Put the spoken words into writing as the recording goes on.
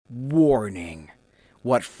Warning.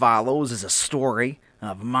 What follows is a story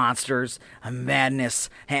of monsters, madness,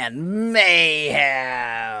 and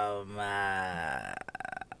mayhem. I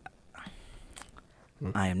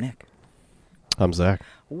am Nick. I'm Zach.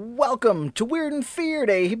 Welcome to Weird and Feared,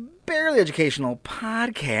 a barely educational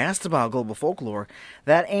podcast about global folklore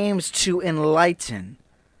that aims to enlighten,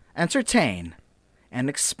 entertain, and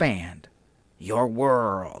expand your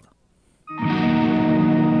world.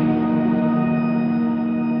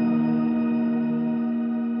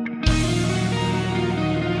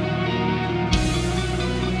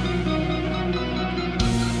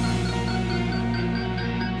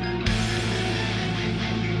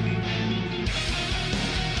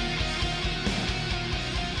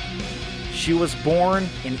 She was born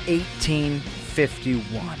in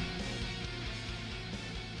 1851.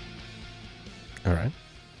 All right.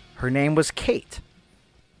 Her name was Kate,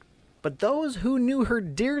 but those who knew her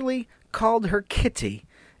dearly called her Kitty,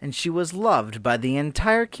 and she was loved by the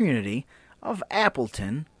entire community of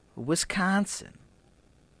Appleton, Wisconsin.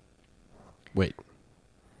 Wait.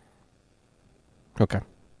 Okay.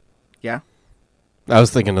 Yeah? I was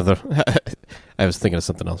thinking of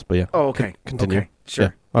something else, but yeah. Oh, okay. Continue. Okay. Sure.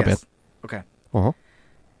 Yeah, my bad. Okay. Uh-huh.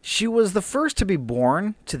 She was the first to be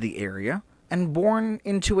born to the area and born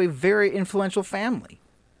into a very influential family.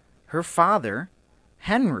 Her father,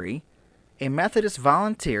 Henry, a Methodist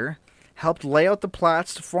volunteer, helped lay out the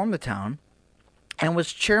plots to form the town and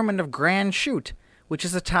was chairman of Grand Chute, which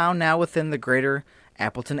is a town now within the greater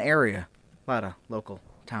Appleton area. A lot of local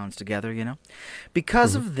towns together, you know.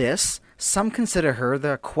 Because of this, some consider her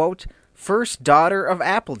the, quote, first daughter of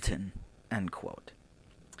Appleton, end quote.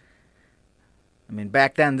 I mean,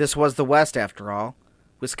 back then, this was the West, after all.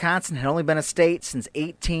 Wisconsin had only been a state since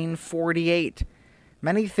 1848.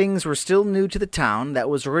 Many things were still new to the town that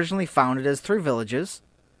was originally founded as 3 villages,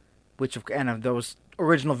 and those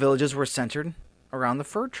original villages were centered around the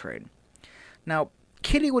fur trade. Now,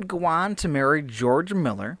 Kitty would go on to marry George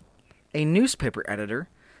Miller, a newspaper editor,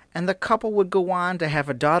 and the couple would go on to have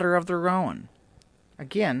a daughter of their own.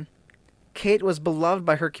 Again, Kate was beloved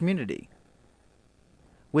by her community,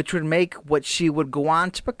 which would make what she would go on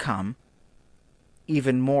to become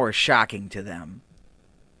even more shocking to them.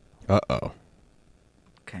 Uh-oh.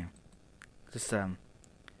 Okay. Just, I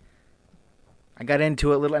got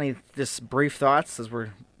into it any just brief thoughts as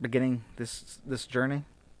we're beginning this journey?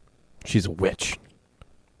 She's a witch.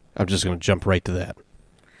 I'm just going to jump right to that.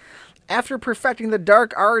 After perfecting the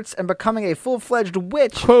dark arts and becoming a full-fledged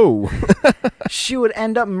witch, Whoa. she would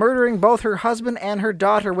end up murdering both her husband and her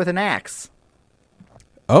daughter with an axe.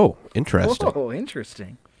 Oh, interesting. Oh,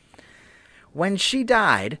 interesting. When she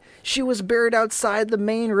died, she was buried outside the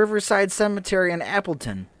main Riverside Cemetery in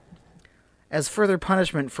Appleton as further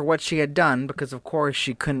punishment for what she had done, because of course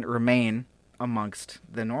she couldn't remain amongst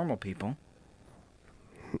the normal people.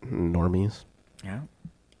 Normies. Yeah.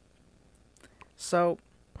 So,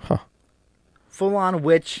 full-on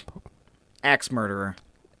witch, axe murderer.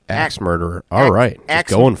 Axe murderer. All right. Just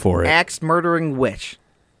going for it. Axe murdering witch.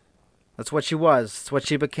 That's what she was. That's what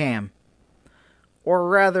she became. Or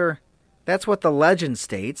rather, that's what the legend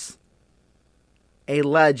states. A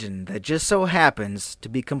legend that just so happens to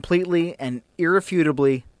be completely and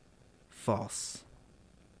irrefutably false.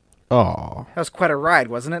 Oh. That was quite a ride,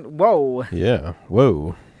 wasn't it? Whoa. Yeah.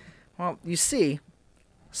 Whoa. Well, you see,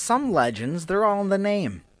 some legends, they're all in the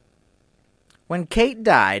name. When Kate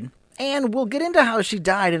died, and we'll get into how she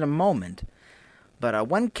died in a moment, but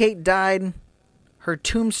when Kate died, her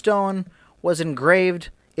tombstone was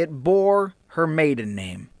engraved. It bore her maiden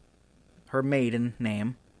name. Her maiden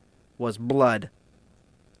name was Blood.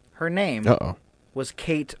 Her name was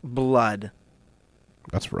Kate Blood.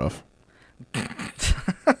 That's rough.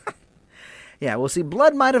 Yeah, well, see,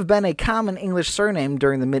 Blood might have been a common English surname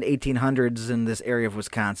during the mid-1800s in this area of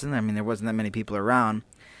Wisconsin. I mean, there wasn't that many people around.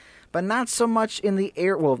 But not so much in the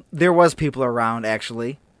area. Well, there was people around,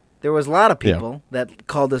 actually. There was a lot of people that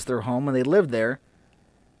called this their home, and they lived there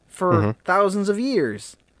for thousands of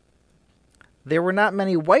years. There were not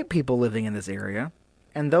many white people living in this area,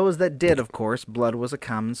 and those that did, of course, Blood was a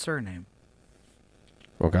common surname.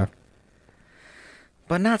 Okay.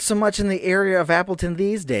 But not so much in the area of Appleton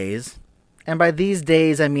these days. And by these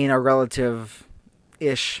days, I mean a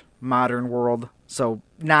relative-ish modern world. So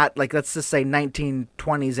not, like, let's just say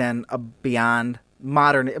 1920s and beyond.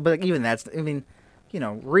 Modern, but even that's, I mean, you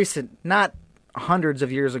know, recent, not hundreds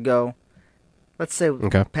of years ago. Let's say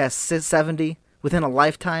past 70, within a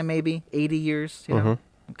lifetime maybe, 80 years, you know?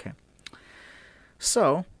 Okay.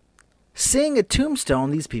 So, seeing a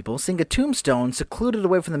tombstone secluded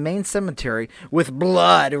away from the main cemetery with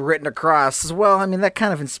blood written across, well, I mean, that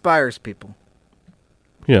kind of inspires people.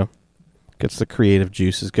 Yeah. Gets the creative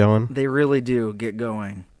juices going. They really do get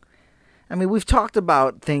going. I mean, we've talked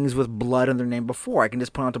about things with blood in their name before. I can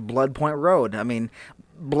just point out to Blood Point Road. I mean,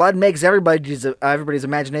 blood makes everybody's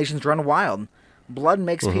imaginations run wild. Blood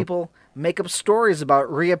makes people make up stories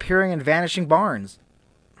about reappearing and vanishing barns.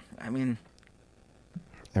 I mean,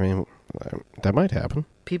 that might happen.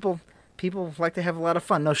 People like to have a lot of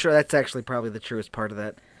fun. No, sure, that's actually probably the truest part of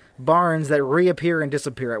that. Barns that reappear and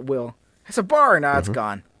disappear at will. It's a barn, now it's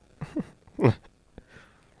gone.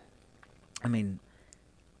 I mean,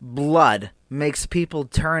 blood makes people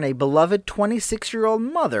turn a beloved 26-year-old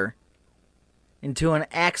mother into an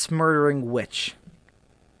axe-murdering witch.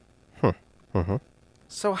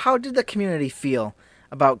 So how did the community feel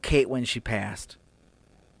about Kate when she passed?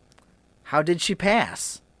 How did she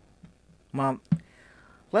pass? Well,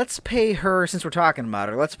 let's pay her, since we're talking about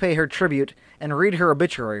her, let's pay her tribute and read her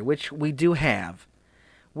obituary, which we do have,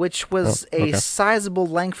 which was a sizable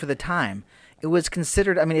length for the time. It was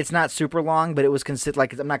considered, I mean, it's not super long, but it was considered,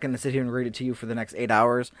 like, I'm not going to sit here and read it to you for the next 8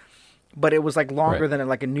 hours, but it was, like, longer than,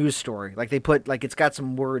 like, a news story. Like, they put, like, it's got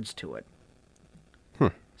some words to it.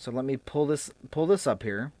 So let me pull this up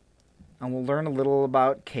here, and we'll learn a little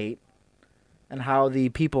about Kate and how the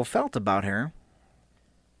people felt about her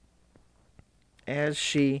after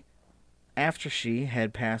she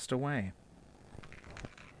had passed away.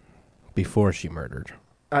 Before she murdered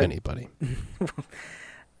anybody.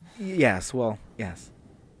 Yes, well, yes.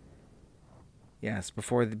 Yes,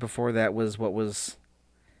 before that was what was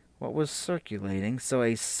circulating. So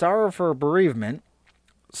a sorrowful bereavement,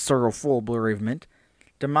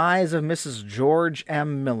 demise of Mrs. George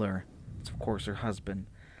M. Miller. It's of course her husband.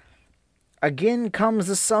 Again comes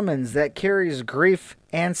the summons that carries grief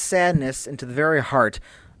and sadness into the very heart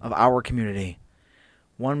of our community.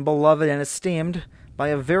 One beloved and esteemed by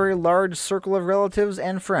a very large circle of relatives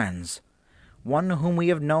and friends. One whom we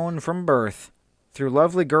have known from birth, through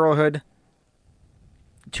lovely girlhood,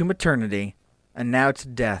 to maternity, and now to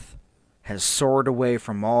death, has soared away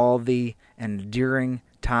from all the enduring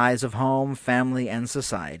ties of home, family, and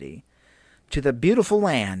society, to the beautiful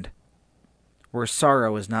land where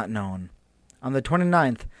sorrow is not known. On the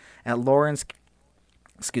 29th at Lawrence,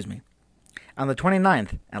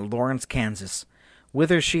 Kansas,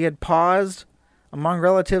 whither she had paused among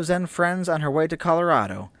relatives and friends on her way to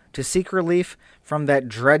Colorado to seek relief from that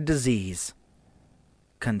dread disease,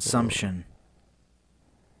 consumption.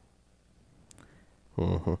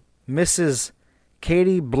 Mrs.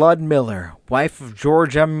 Katie Blood Miller, wife of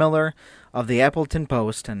George M. Miller of the Appleton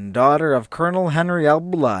Post and daughter of Colonel Henry L.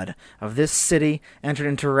 Blood of this city, entered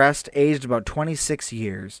into rest aged about 26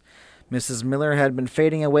 years. Mrs. Miller had been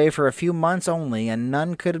fading away for a few months only, and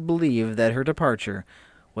none could believe that her departure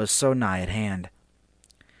was so nigh at hand.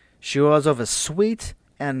 She was of a sweet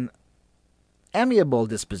and amiable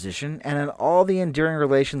disposition, and in all the enduring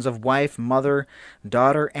relations of wife, mother,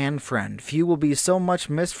 daughter, and friend, few will be so much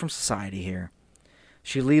missed from society here.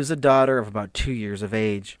 She leaves a daughter of about 2 years of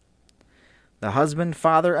age. The husband,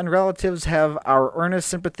 father, and relatives have our earnest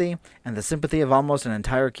sympathy and the sympathy of almost an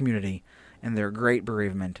entire community in their great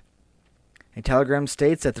bereavement. A telegram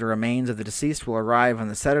states that the remains of the deceased will arrive on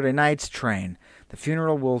the Saturday night's train. The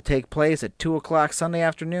funeral will take place at 2 o'clock Sunday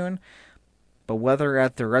afternoon, but whether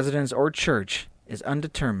at their residence or church is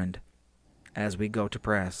undetermined as we go to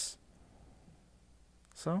press.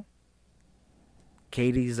 So,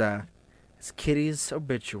 it's Kitty's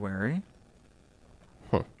obituary.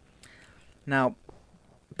 Now,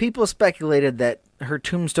 people speculated that her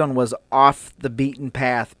tombstone was off the beaten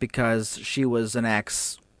path because she was an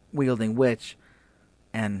axe-wielding witch,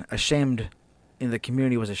 and the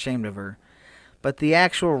community was ashamed of her. But the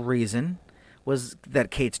actual reason was that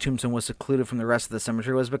Kate's tombstone was secluded from the rest of the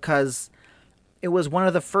cemetery was because it was one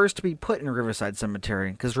of the first to be put in Riverside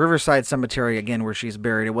Cemetery. Because Riverside Cemetery, again, where she's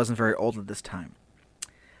buried, it wasn't very old at this time.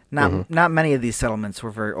 Not many of these settlements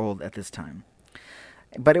were very old at this time.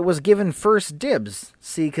 But it was given first dibs.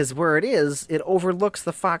 See, because where it is, it overlooks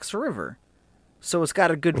the Fox River. So it's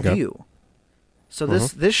got a good view. So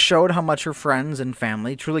this showed how much her friends and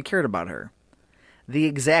family truly cared about her. The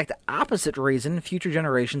exact opposite reason future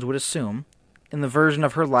generations would assume in the version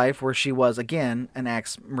of her life where she was, again, an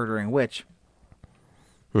axe-murdering witch.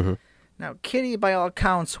 Now, Kitty, by all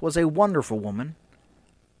accounts, was a wonderful woman.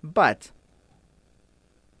 But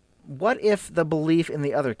what if the belief in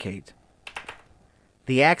the other Kate,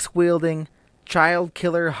 the axe-wielding,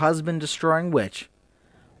 child-killer, husband-destroying witch,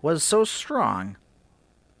 was so strong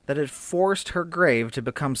that it forced her grave to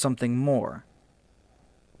become something more?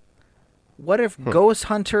 What if ghost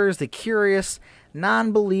hunters, the curious,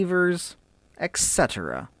 non-believers,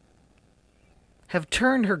 etc., have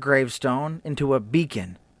turned her gravestone into a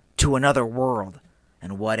beacon to another world.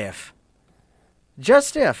 And what if,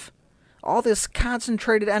 just if, all this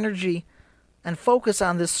concentrated energy and focus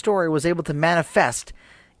on this story was able to manifest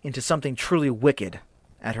into something truly wicked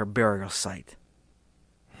at her burial site?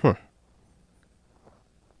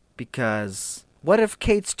 Because what if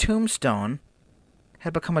Kate's tombstone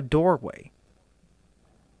had become a doorway?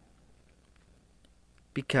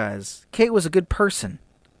 Because Kate was a good person.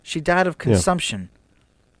 She died of consumption.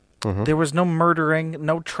 There was no murdering,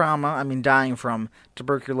 no trauma. I mean, dying from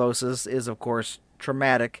tuberculosis is, of course,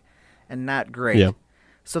 traumatic and not great. Yeah.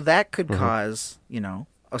 So that could cause,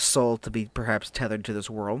 a soul to be perhaps tethered to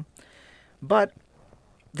this world. But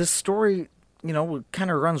this story,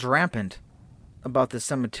 kind of runs rampant about this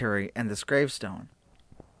cemetery and this gravestone.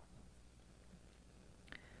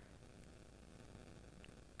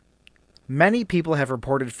 Many people have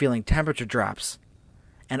reported feeling temperature drops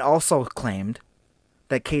and also claimed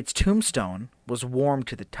that Kate's tombstone was warm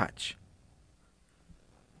to the touch.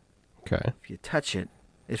 Okay. If you touch it,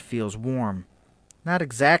 it feels warm. Not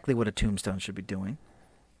exactly what a tombstone should be doing.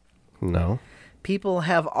 No. People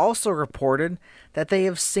have also reported that they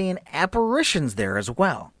have seen apparitions there as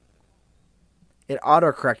well. It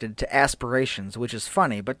autocorrected to aspirations, which is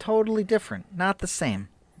funny, but totally different. Not the same.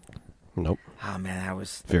 Nope. Oh, man, that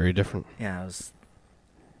was... Very different. Yeah, it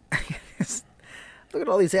was... Look at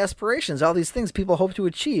all these aspirations, all these things people hope to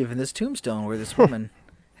achieve in this tombstone where this woman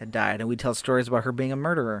had died, and we tell stories about her being a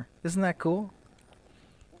murderer. Isn't that cool?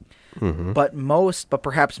 But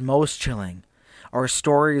perhaps most chilling are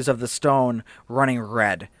stories of the stone running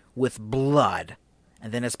red with blood.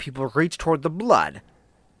 And then as people reach toward the blood...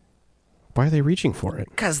 Why are they reaching for it?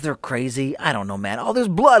 Because they're crazy. I don't know, man. Oh, there's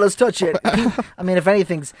blood. Let's touch it. I mean,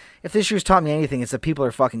 if this year's taught me anything, it's that people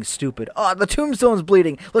are fucking stupid. Oh, the tombstone's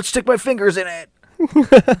bleeding. Let's stick my fingers in it.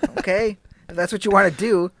 Okay? If that's what you want to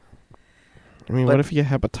do. I mean, what if you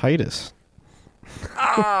have hepatitis?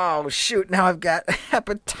 Oh, shoot. Now I've got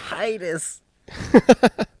hepatitis.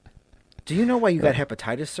 Do you know why you got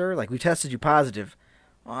hepatitis, sir? Like, we tested you positive.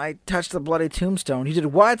 Well, I touched the bloody tombstone. You did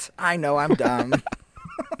what? I know, I'm dumb.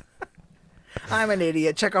 I'm an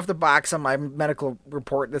idiot. Check off the box on my medical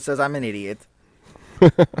report that says I'm an idiot.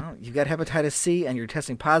 Well, you got hepatitis C and you're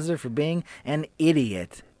testing positive for being an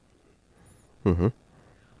idiot.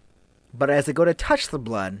 But as they go to touch the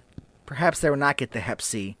blood, perhaps they would not get the hep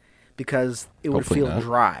C because it would Hopefully feel not.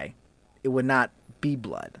 dry. It would not be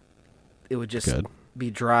blood. It would just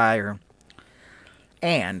be dry.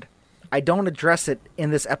 And I don't address it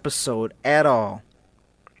in this episode at all.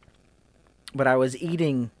 But I was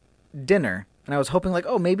eating dinner, and I was hoping,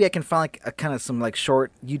 maybe I can find a kind of some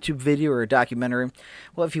short YouTube video or a documentary.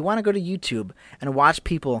 Well, if you want to go to YouTube and watch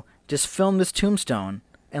people just film this tombstone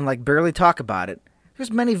and barely talk about it,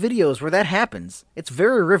 there's many videos where that happens. It's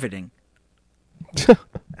very riveting.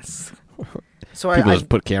 So People just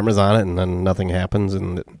put cameras on it and then nothing happens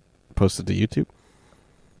and it posted to YouTube?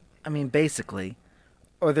 I mean, basically.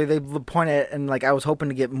 Or they point at it and, I was hoping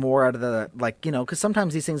to get more out of the, because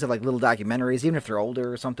sometimes these things are little documentaries, even if they're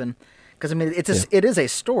older or something. Because, I mean, it is a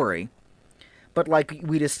story. But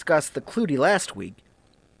we discussed the Clutie last week.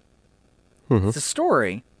 It's a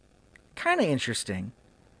story. Kind of interesting.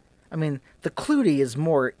 I mean, the Clutie is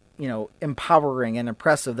more, empowering and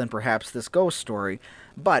impressive than perhaps this ghost story.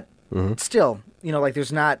 But still,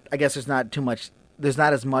 there's not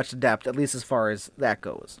as much depth, at least as far as that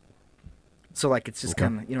goes. So, it's just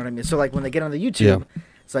kind of, you know what I mean? So, when they get on the YouTube,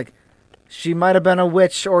 it's she might have been a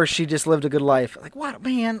witch or she just lived a good life. What,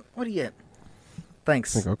 man? What do you...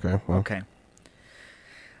 Thanks. Okay, well. Okay.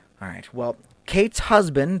 All right. Well, Kate's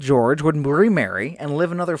husband, George, would remarry and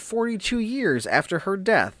live another 42 years after her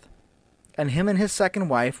death. And him and his second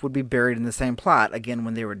wife would be buried in the same plot, again,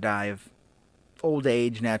 when they would die of old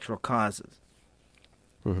age, natural causes.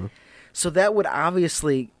 So that would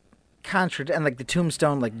obviously... contradict, and the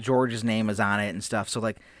tombstone, George's name is on it and stuff,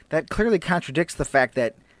 so that clearly contradicts the fact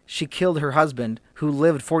that she killed her husband who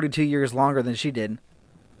lived 42 years longer than she did.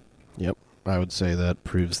 Yep, I would say that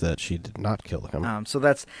proves that she did not kill him. So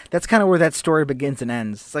that's kind of where that story begins and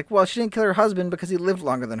ends. It's well, she didn't kill her husband because he lived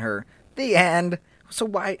longer than her. The end. So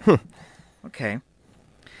why? Okay.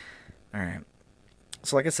 All right.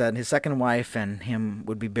 So like I said, his second wife and him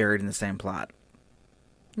would be buried in the same plot.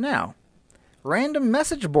 Now, random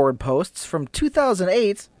message board posts from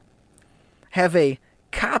 2008 have a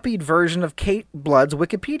copied version of Kate Blood's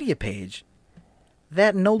Wikipedia page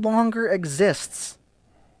that no longer exists.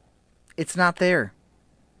 It's not there.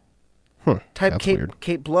 Type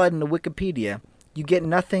Kate Blood into Wikipedia. You get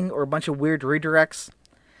nothing or a bunch of weird redirects.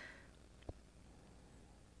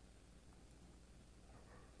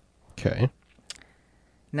 Okay.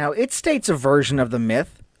 Now, it states a version of the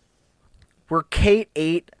myth where Kate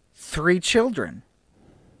ate 3 children.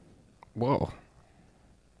 Whoa.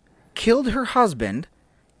 Killed her husband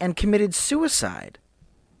and committed suicide.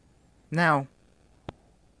 Now,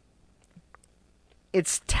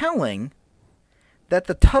 it's telling that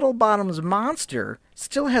the Tuttle Bottoms monster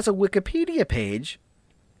still has a Wikipedia page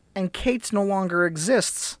and Kate's no longer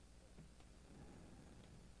exists.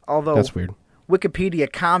 Although that's weird.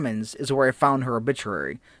 Wikipedia Commons is where I found her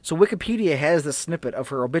obituary. So Wikipedia has the snippet of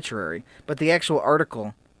her obituary, but the actual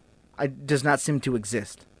article does not seem to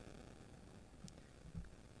exist.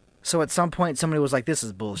 So at some point somebody was like, this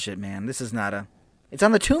is bullshit, man. This is not a... It's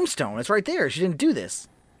on the tombstone. It's right there. She didn't do this.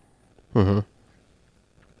 Mm-hmm.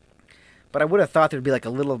 But I would have thought there'd be like a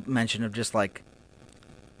little mention of just like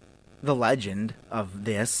the legend of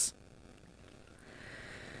this.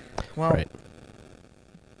 Well, right.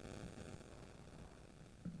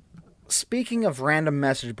 Speaking of random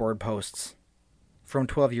message board posts from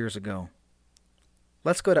 12 years ago,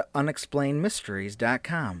 let's go to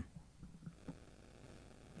unexplainedmysteries.com.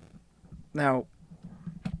 Now,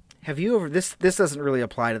 have you ever... This doesn't really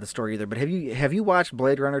apply to the story either, but have you watched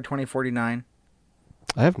Blade Runner 2049?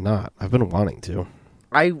 I have not. I've been wanting to.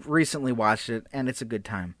 I recently watched it, and it's a good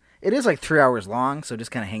time. It is like 3 hours long, so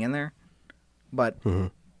just kind of hang in there. But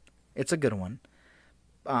it's a good one.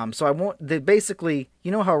 So I won't... They basically...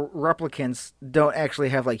 You know how replicants don't actually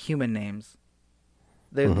have like human names?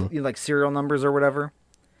 They like serial numbers or whatever?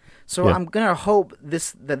 So yeah. I'm going to hope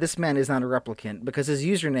that this man is not a replicant, because his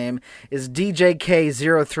username is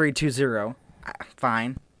DJK0320.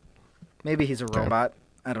 Fine. Maybe he's a robot.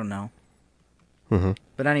 I don't know. Mm-hmm.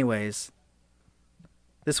 But anyways,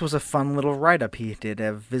 this was a fun little write-up he did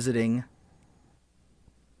of visiting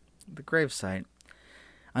the gravesite.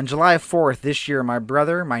 On July 4th this year, my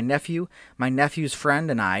brother, my nephew, my nephew's friend,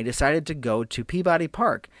 and I decided to go to Peabody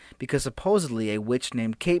Park because supposedly a witch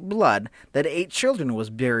named Kate Blood that ate children was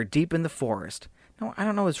buried deep in the forest. No, I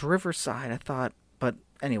don't know, it's Riverside, I thought. But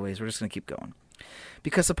anyways, we're just going to keep going.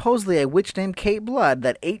 Because supposedly a witch named Kate Blood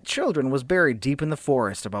that ate children was buried deep in the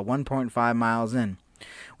forest about 1.5 miles in.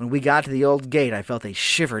 When we got to the old gate, I felt a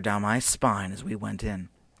shiver down my spine as we went in.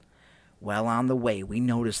 Well, on the way, we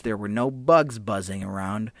noticed there were no bugs buzzing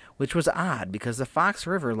around, which was odd because the Fox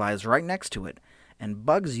River lies right next to it, and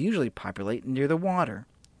bugs usually populate near the water.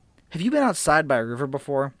 Have you been outside by a river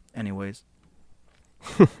before? Anyways.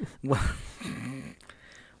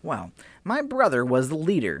 Well, my brother was the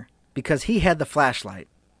leader because he had the flashlight.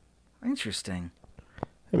 Interesting.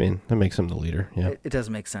 I mean, that makes him the leader, yeah. It does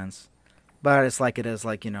make sense. But it's like it is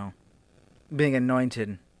like, being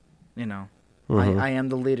anointed, I am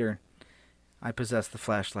the leader. I possess the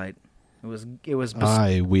flashlight.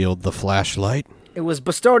 I wield the flashlight. It was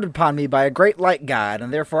bestowed upon me by a great light god,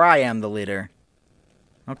 and therefore I am the leader.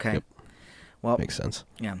 Okay. Yep. Well, makes sense.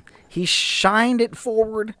 Yeah. He shined it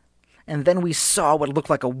forward, and then we saw what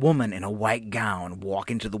looked like a woman in a white gown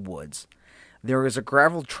walk into the woods. There is a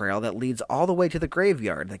gravel trail that leads all the way to the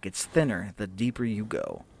graveyard that gets thinner the deeper you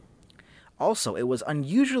go. Also, it was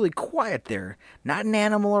unusually quiet there. Not an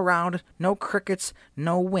animal around, no crickets,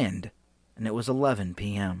 no wind. And it was 11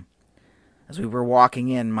 p.m. As we were walking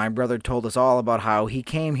in, my brother told us all about how he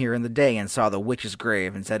came here in the day and saw the witch's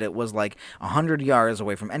grave and said it was like 100 yards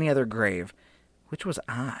away from any other grave, which was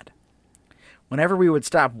odd. Whenever we would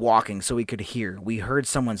stop walking so we could hear, we heard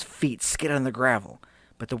someone's feet skid on the gravel.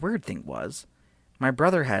 But the weird thing was, my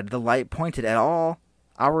brother had the light pointed at all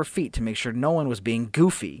our feet to make sure no one was being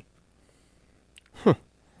goofy.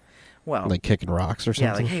 Well, like kicking rocks or something?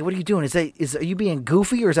 Yeah, like, hey, what are you doing? Are you being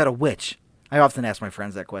goofy or is that a witch? I often ask my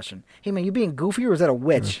friends that question. Hey, man, you being goofy or is that a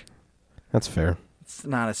witch? That's fair. It's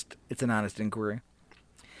an honest inquiry.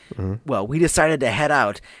 Mm-hmm. Well, we decided to head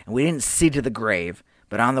out, and we didn't see to the grave,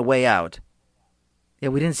 but on the way out... Yeah,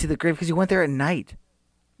 we didn't see the grave because you went there at night.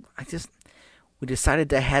 We decided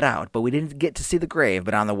to head out, but we didn't get to see the grave,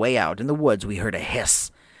 but on the way out in the woods, we heard a hiss,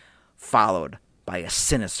 followed by a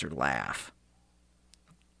sinister laugh.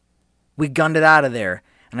 We gunned it out of there,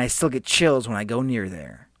 and I still get chills when I go near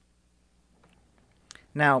there.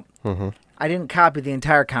 Now, I didn't copy the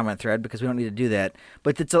entire comment thread because we don't need to do that,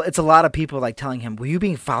 but it's a lot of people like telling him, were you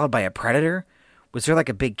being followed by a predator? Was there like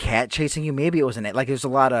a big cat chasing you? Maybe it was like there's a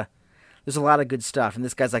lot of good stuff, and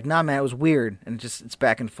this guy's like, nah, man, it was weird, and it's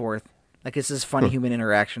back and forth. Like, this is funny human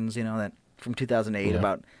interactions, that from 2008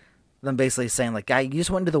 about them basically saying, like, guy, you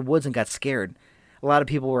just went into the woods and got scared. A lot of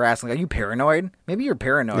people were asking, like, are you paranoid? Maybe you're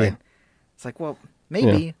paranoid. Yeah. It's like, well,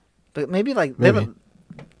 maybe, but maybe like they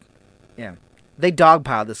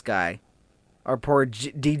dogpiled this guy, our poor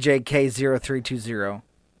DJK0320.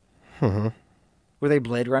 Were they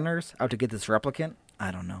Blade Runners out to get this replicant? I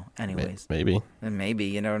don't know. Anyways, maybe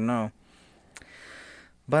you never know.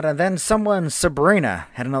 But then Sabrina,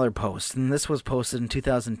 had another post, and this was posted in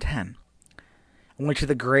 2010. I went to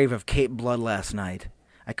the grave of Kate Blood last night.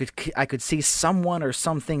 I could see someone or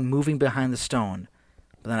something moving behind the stone,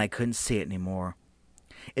 but then I couldn't see it anymore.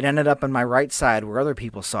 It ended up on my right side where other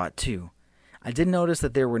people saw it too. I did notice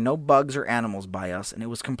that there were no bugs or animals by us, and it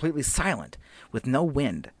was completely silent, with no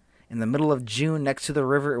wind. In the middle of June next to the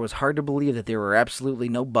river, it was hard to believe that there were absolutely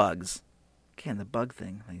no bugs. Again, the bug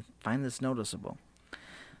thing. I find this noticeable.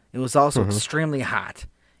 It was also extremely hot.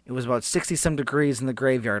 It was about 60-some degrees in the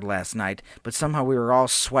graveyard last night, but somehow we were all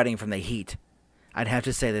sweating from the heat. I'd have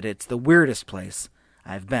to say that it's the weirdest place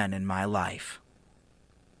I've been in my life.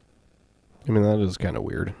 I mean, that is kind of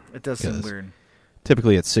weird. It does seem weird.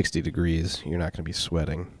 Typically at 60 degrees, you're not going to be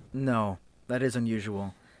sweating. No, that is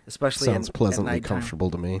unusual. Especially sounds pleasantly at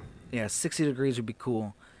comfortable to me. Yeah, 60 degrees would be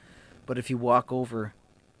cool. But if you walk over,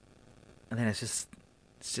 and then it's just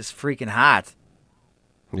freaking hot.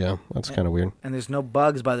 Yeah, that's kind of weird. And there's no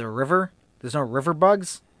bugs by the river? There's no river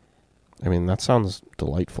bugs? I mean, that sounds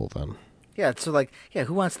delightful then. Yeah, so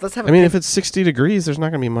who wants, let's have I mean, if it's 60 degrees, there's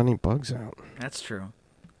not going to be many bugs out. That's true.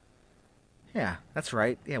 Yeah, that's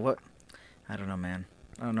right. Yeah, what? I don't know, man.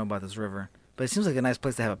 I don't know about this river. But it seems like a nice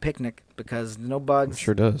place to have a picnic because no bugs. It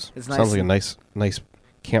sure does. It's Sounds like a nice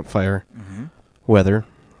campfire weather.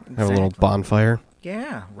 Exactly. Have a little bonfire.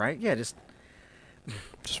 Yeah, right? Yeah, just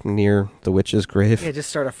near the witch's grave. Yeah, just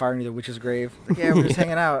start a fire near the witch's grave. Like, yeah, we're just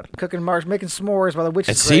hanging out, cooking marsh, making s'mores by the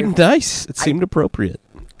witch's grave. It seemed nice. It seemed appropriate.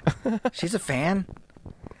 She's a fan.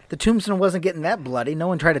 The tombstone wasn't getting that bloody. No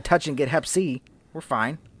one tried to touch and get hep C. We're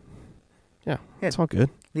fine. Yeah, it's all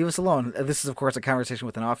good. Leave us alone. This is, of course, a conversation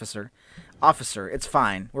with an officer. Officer, it's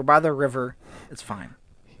fine. We're by the river. It's fine.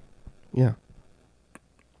 Yeah.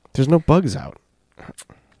 There's no bugs out.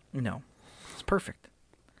 No. It's perfect.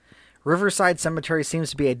 Riverside Cemetery seems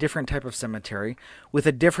to be a different type of cemetery with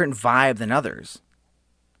a different vibe than others,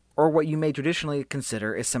 or what you may traditionally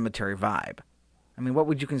consider a cemetery vibe. I mean, what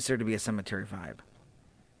would you consider to be a cemetery vibe?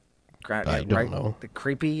 I don't know. The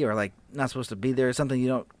creepy or not supposed to be there,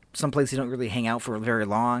 some place you don't really hang out for very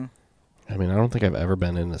long. I mean, I don't think I've ever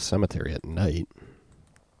been in a cemetery at night.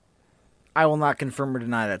 I will not confirm or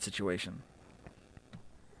deny that situation.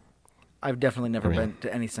 I've definitely never been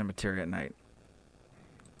to any cemetery at night.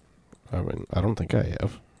 I mean, I don't think I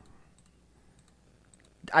have.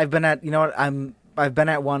 I've been at, I've been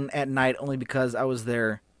at one at night only because I was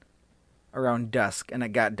there around dusk and it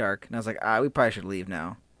got dark and I was like, we probably should leave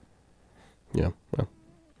now. Yeah, well.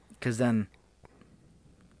 Because then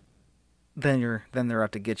they're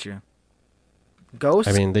out to get you.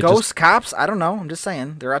 Ghosts? Cops? I don't know. I'm just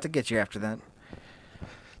saying they're out to get you after that.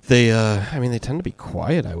 They tend to be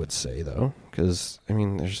quiet, I would say, though, because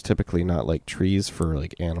there's typically not trees for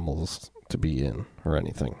animals to be in or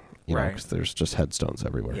anything, right? Because there's just headstones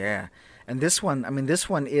everywhere. Yeah, and this one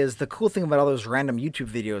is the cool thing about all those random YouTube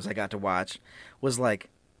videos I got to watch was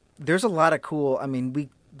there's a lot of cool.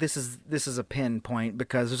 This is a pinpoint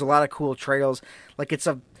because there's a lot of cool trails.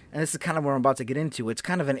 And this is kind of what I'm about to get into. It's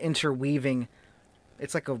kind of an interweaving.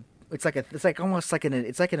 It's almost like an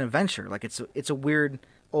adventure. It's a weird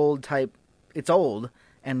old type. It's old,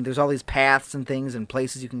 and there's all these paths and things and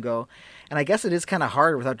places you can go. And I guess it is kind of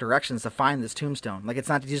hard without directions to find this tombstone. It's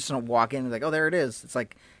not, you just don't walk in and there it is. It's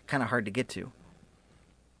kind of hard to get to.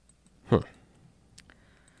 Huh.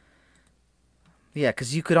 Yeah,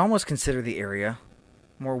 because you could almost consider the area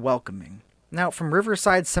more welcoming. Now, from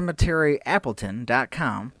Riverside Cemetery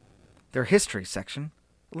Appleton.com, their history section,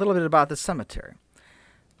 a little bit about the cemetery.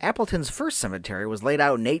 Appleton's first cemetery was laid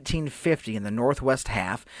out in 1850 in the northwest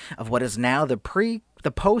half of what is now the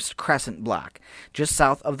post Crescent block, just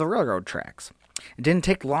south of the railroad tracks. It didn't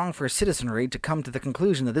take long for citizenry to come to the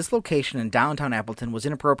conclusion that this location in downtown Appleton was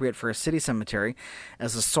inappropriate for a city cemetery,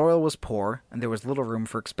 as the soil was poor and there was little room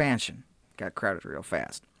for expansion. Got crowded real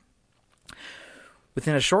fast.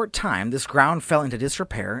 Within a short time, this ground fell into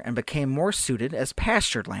disrepair and became more suited as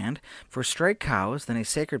pastured land for stray cows than a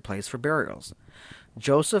sacred place for burials.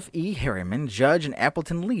 Joseph E. Harriman, judge and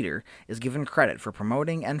Appleton leader, is given credit for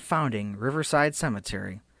promoting and founding Riverside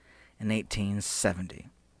Cemetery in 1870.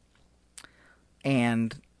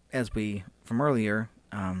 And, from earlier,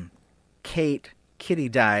 Kitty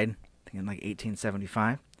died, I think in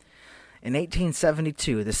 1875. In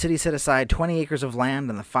 1872, the city set aside 20 acres of land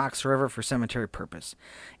on the Fox River for cemetery purpose,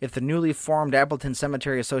 if the newly formed Appleton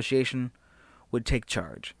Cemetery Association would take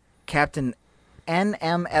charge. Captain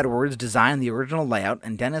N.M. Edwards designed the original layout,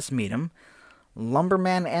 and Dennis Meadham,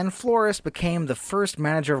 lumberman and florist, became the first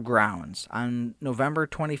manager of grounds. On November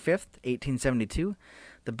 25th, 1872,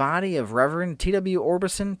 The body of Reverend T.W.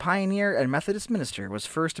 Orbison, pioneer and Methodist minister, was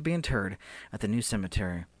first to be interred at the new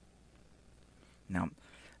cemetery. Now,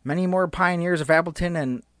 many more pioneers of Appleton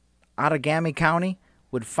and Outagamie County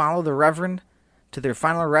would follow the Reverend to their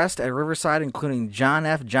final rest at Riverside, including John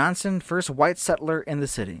F. Johnson, first white settler in the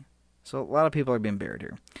city. So a lot of people are being buried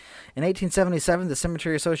here. In 1877, the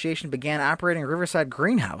Cemetery Association began operating Riverside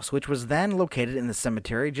Greenhouse, which was then located in the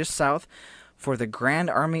cemetery just south for the Grand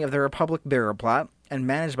Army of the Republic burial plot and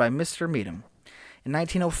managed by Mr. Meadham. In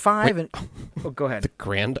 1905... go ahead. The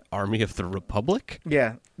Grand Army of the Republic?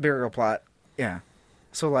 Yeah, burial plot. Yeah.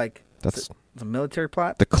 So, like, That's the military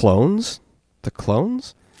plot? the clones? The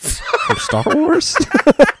clones? From Star Wars?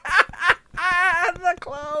 The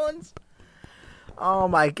clones! Oh,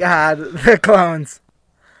 my God. The clones.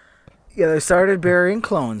 Yeah, they started burying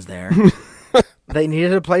clones there. They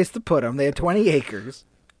needed a place to put them. They had 20 acres.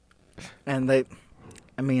 And they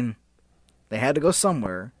had to go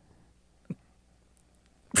somewhere.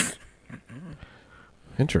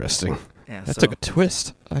 Interesting. Yeah, That so- took a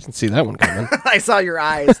twist. I didn't see that one coming. I saw your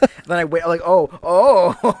eyes. Then I wait, like, oh.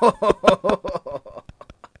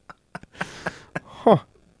 Huh.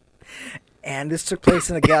 And this took place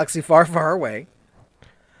in a galaxy far, far away.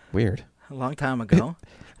 Weird. A long time ago.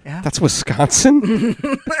 Yeah. That's Wisconsin?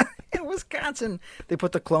 In Wisconsin. They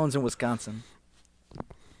put the clones in Wisconsin.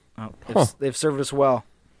 Oh, Huh. they've served us well.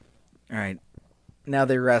 All right. Now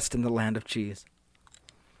they rest in the land of cheese.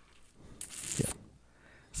 Yeah.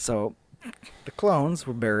 So, the clones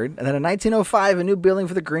were buried. And then in 1905, a new building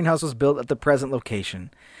for the greenhouse was built at the present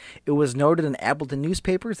location. It was noted in Appleton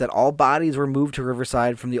newspapers that all bodies were moved to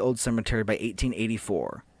Riverside from the old cemetery by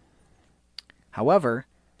 1884. However,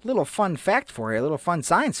 little fun fact for you, a little fun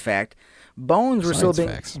science fact, bones were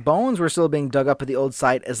still being dug up at the old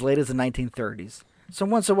site as late as the 1930s. So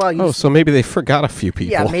once in a while, So maybe they forgot a few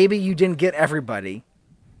people. yeah, maybe you didn't get everybody.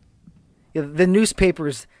 Yeah, the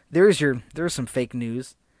newspapers, there's some fake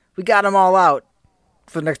news. We got them all out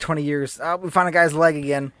for the next 20 years. We found a guy's leg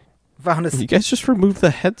again. Found You guys just removed the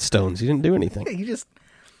headstones. You didn't do anything.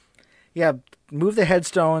 move the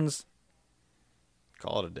headstones,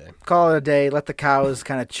 Call it a day. call it a day, let the cows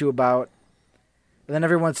kind of chew about. And then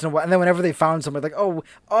every once in a while, and then whenever they found somebody, like,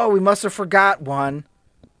 oh, we must have forgot one.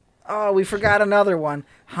 Oh, we forgot another one.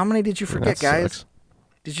 How many did you forget, That guys? sucks.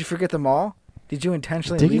 Did you forget them all? Did you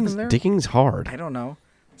intentionally leave them there? Digging's hard. I don't know.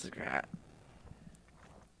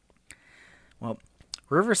 Well,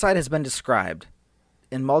 Riverside has been described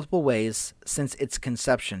in multiple ways since its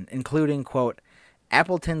conception, including, quote,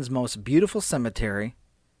 Appleton's most beautiful cemetery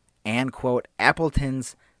and, quote,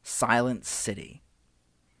 Appleton's silent city.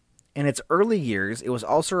 In its early years, it was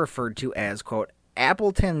also referred to as, quote,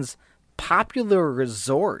 Appleton's popular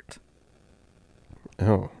resort,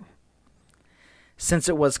 Oh. since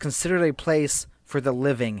it was considered a place for the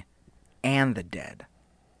living and the dead.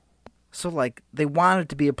 So, like, they wanted it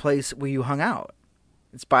to be a place where you hung out.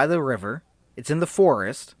 It's by the river. It's in the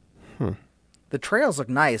forest. The trails look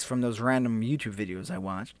nice from those random YouTube videos I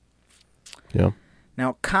watched. Yeah.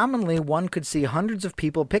 Now, commonly, one could see hundreds of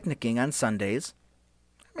people picnicking on Sundays.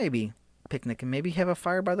 Maybe picnic and maybe have a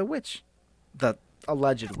fire by the witch. The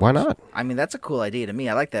alleged witch. Why not? I mean, that's a cool idea to me.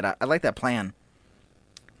 I like that. I like that plan.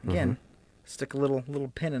 Again, stick a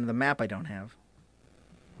little pin in the map I don't have.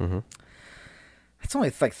 Mm-hmm. It's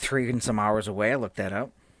only like 3 and some hours away. I looked that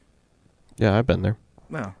up. Yeah, I've been there.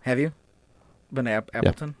 Well, have you? Been to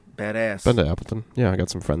Appleton? Badass. Been to Appleton. Yeah, I got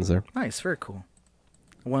some friends there. Nice, very cool.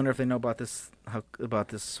 I wonder if they know about this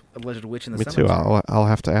alleged witch in the Me cemetery. too. I'll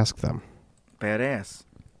have to ask them. Badass.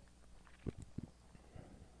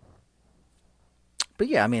 But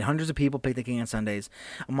yeah, I mean, hundreds of people picnicking on Sundays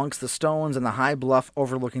amongst the stones and the high bluff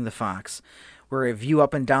overlooking the Fox, where a view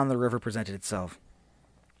up and down the river presented itself.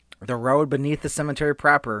 The road beneath the cemetery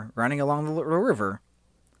proper, running along the river,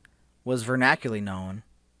 was vernacularly known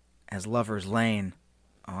as Lover's Lane.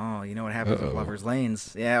 Oh, you know what happens with Lover's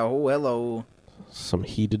Lanes. Yeah, oh, hello. Some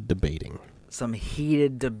heated debating. Some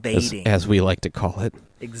heated debating. As we like to call it.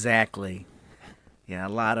 Exactly. Yeah, a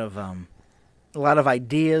lot of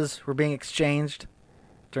ideas were being exchanged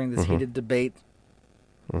during this heated debate.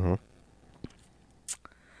 Mm-hmm.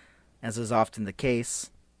 As is often the case.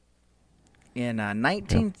 In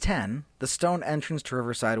 1910, the stone entrance to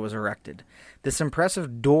Riverside was erected. This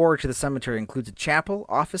impressive door to the cemetery includes a chapel,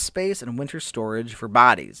 office space, and winter storage for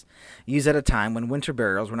bodies, used at a time when winter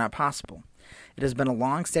burials were not possible. It has been a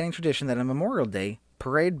long-standing tradition that on Memorial Day,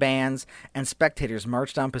 parade bands and spectators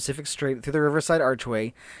march down Pacific Street through the Riverside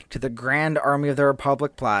Archway to the Grand Army of the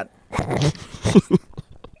Republic plot.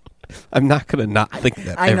 I'm not going to not think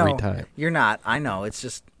that I know. every time. You're not. I know. It's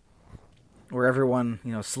just... where everyone,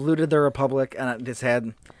 saluted the Republic, and it just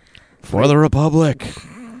had... For the Republic!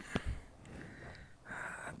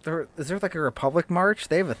 Is there like a Republic March?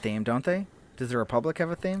 They have a theme, don't they? Does the Republic have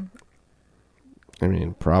a theme? I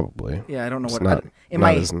mean, probably. Yeah, I don't know it's what... Not,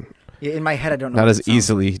 in my head, I don't know. Not as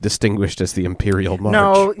easily distinguished as the Imperial March.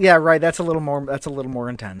 No, yeah, right. That's a little more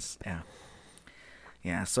intense. Yeah.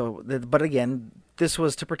 Yeah, so... But again, this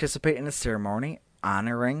was to participate in a ceremony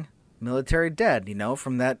honoring military dead,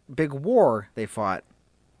 from that big war they fought.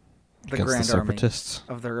 The against Grand the Separatists.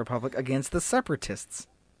 Army of the Republic against the Separatists.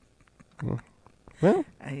 Well,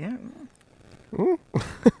 yeah.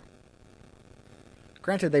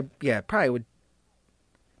 Granted, they probably would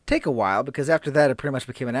take a while, because after that it pretty much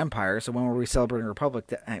became an empire. So when were we celebrating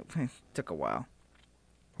Republic? It took a while.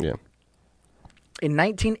 Yeah. In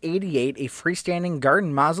 1988, a freestanding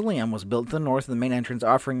garden mausoleum was built to the north of the main entrance,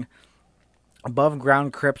 offering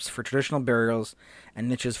above-ground crypts for traditional burials and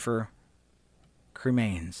niches for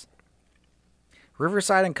cremains.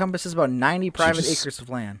 Riverside encompasses about 90 private acres of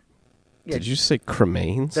land. Yeah. Did you say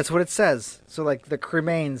cremains? That's what it says. So, like, the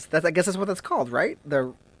cremains, I guess that's what that's called, right?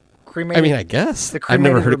 The cremains. I mean, I guess. The I've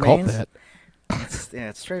never heard remains. it called that.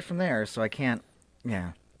 It's straight from there, so I can't...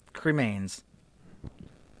 Yeah. Cremains.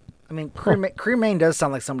 I mean, cremain does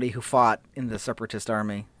sound like somebody who fought in the Separatist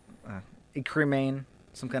army. A cremain,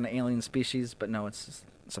 some kind of alien species, but no, it's just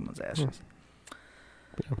someone's ashes.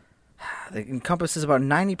 Yeah. It encompasses about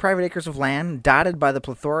 90 private acres of land, dotted by the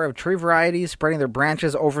plethora of tree varieties, spreading their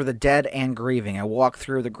branches over the dead and grieving. A walk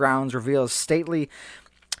through the grounds reveals stately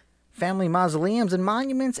family mausoleums and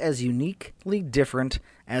monuments as uniquely different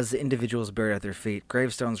as the individuals buried at their feet.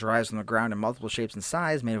 Gravestones rise from the ground in multiple shapes and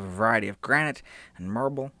sizes, made of a variety of granite and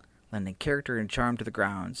marble, lending character and charm to the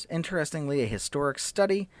grounds. Interestingly, a historic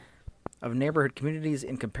study of neighborhood communities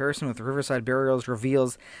in comparison with Riverside burials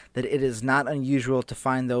reveals that it is not unusual to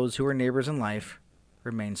find those who were neighbors in life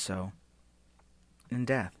remain so in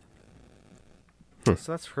death.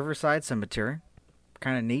 So that's Riverside Cemetery.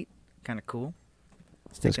 Kind of neat, kind of cool.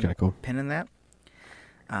 That's kind of cool. Pin in that.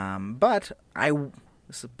 But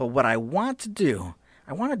what I want to do,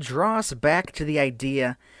 I want to draw us back to the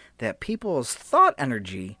idea that people's thought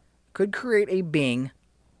energy could create a being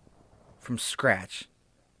from scratch.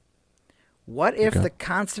 What if the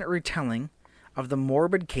constant retelling of the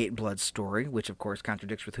morbid Kate Blood story, which of course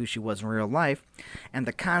contradicts with who she was in real life, and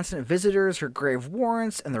the constant visitors, her grave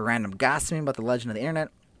warrants, and the random gossiping about the legend of the internet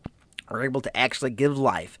are able to actually give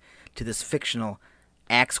life to this fictional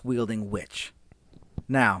axe-wielding witch?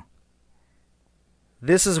 Now,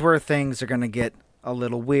 this is where things are going to get a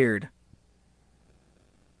little weird.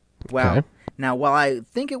 Well, okay. Now, while I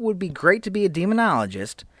think it would be great to be a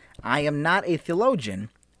demonologist, I am not a theologian,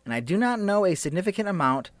 and I do not know a significant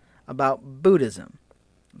amount about Buddhism.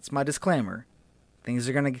 That's my disclaimer. Things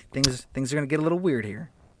are gonna get a little weird here.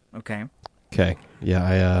 Okay. Okay.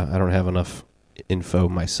 Yeah, I don't have enough info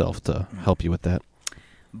myself to help you with that.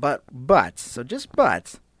 But what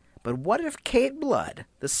if Kate Blood,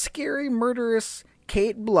 the scary, murderous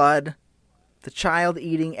Kate Blood, the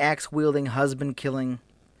child-eating, axe-wielding, husband-killing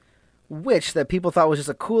witch that people thought was just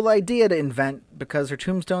a cool idea to invent because her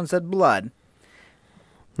tombstone said blood,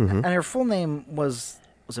 and her full name was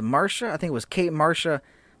it Marcia? I think it was Kate Marcia,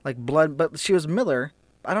 like blood, but she was Miller.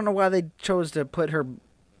 I don't know why they chose to put her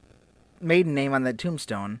maiden name on that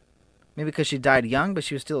tombstone. Maybe because she died young, but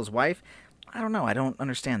she was still his wife. I don't know. I don't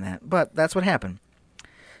understand that. But that's what happened.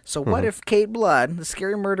 So what if Kate Blood, the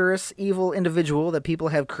scary, murderous, evil individual that people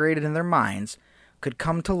have created in their minds, could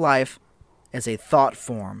come to life as a thought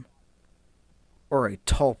form or a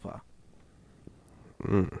tulpa?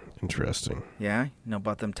 Interesting. Yeah? You know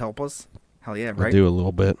about them tulpas? Hell yeah, right? I do a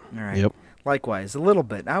little bit. All right. Yep. Likewise, a little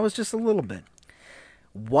bit. I was just a little bit.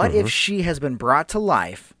 What if she has been brought to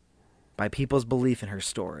life by people's belief in her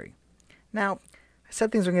story? Now, I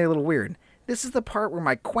said things are going to get a little weird. This is the part where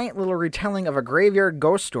my quaint little retelling of a graveyard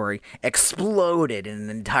ghost story exploded in an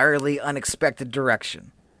entirely unexpected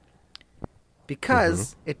direction.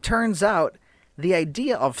 Because it turns out the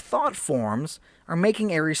idea of thought forms are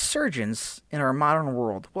making a resurgence in our modern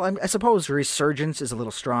world. Well, I suppose resurgence is a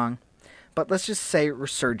little strong, but let's just say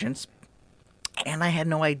resurgence. And I had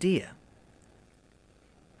no idea.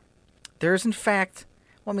 There is, in fact,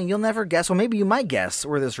 well, I mean, you'll never guess. Well, maybe you might guess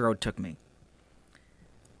where this road took me.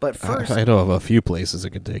 But first, I know of a few places it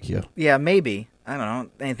could take you. Yeah, maybe. I don't know.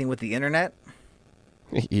 Anything with the internet?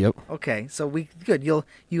 Yep. Okay, so good.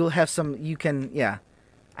 You'll have some. You can. Yeah,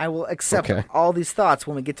 I will accept all these thoughts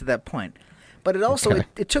when we get to that point. But it also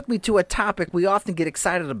it took me to a topic we often get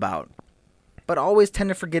excited about, but always tend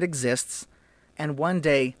to forget exists, and one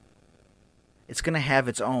day it's going to have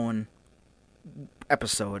its own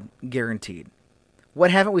episode guaranteed. What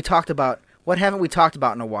haven't we talked about? What haven't we talked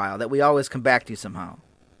about in a while that we always come back to somehow?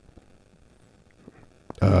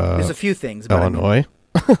 There's a few things. But Illinois.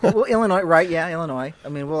 Well, Illinois, right? Yeah, Illinois. I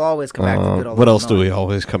mean, we'll always come back to good old What else do Illinois. we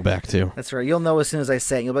always come back to? That's right. You'll know as soon as I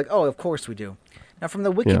say it. You'll be like, oh, of course we do. Now, from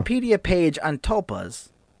the Wikipedia page on tulpas,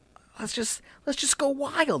 let's just go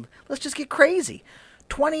wild. Let's just get crazy.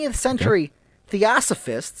 20th century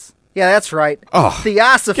theosophists. Yeah, that's right. Oh,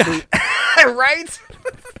 Theosophy. Right?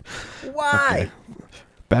 Why? Okay.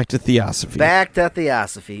 Back to theosophy. Back to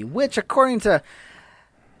theosophy, which, according to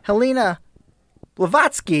Helena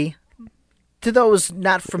Blavatsky, to those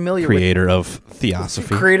not familiar Creator of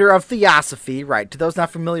theosophy. Creator of theosophy, right. To those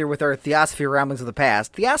not familiar with our theosophy ramblings of the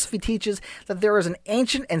past, theosophy teaches that there is an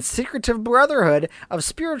ancient and secretive brotherhood of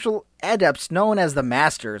spiritual adepts known as the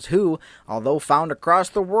Masters, who, although found across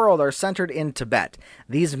the world, are centered in Tibet.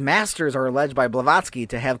 These Masters are alleged by Blavatsky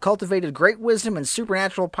to have cultivated great wisdom and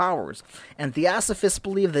supernatural powers, and theosophists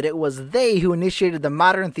believe that it was they who initiated the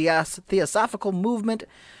modern theosophical movement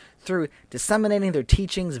through disseminating their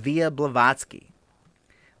teachings via Blavatsky.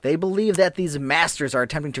 They believe that these masters are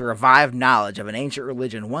attempting to revive knowledge of an ancient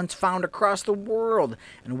religion once found across the world,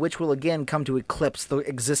 and which will again come to eclipse the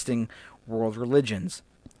existing world religions.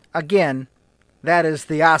 Again, that is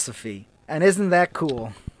theosophy. And isn't that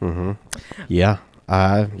cool? Mm-hmm. Yeah.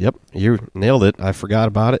 Yep. You nailed it. I forgot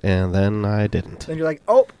about it, and then I didn't. Then you're like,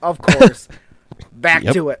 oh, of course. Back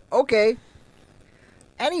Yep. to it. Okay.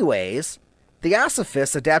 Anyways,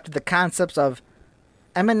 theosophists adapted the concepts of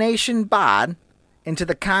emanation bod into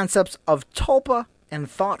the concepts of tulpa and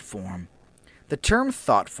thought form. The term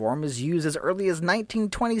thought form is used as early as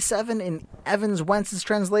 1927 in Evans Wentz's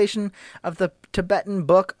translation of the Tibetan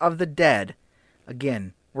Book of the Dead.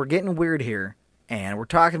 Again, we're getting weird here, and we're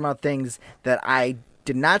talking about things that I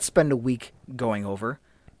did not spend a week going over.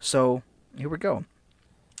 So, here we go.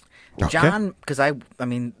 Okay. John, because I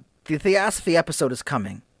mean, the Theosophy episode is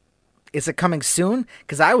coming. Is it coming soon?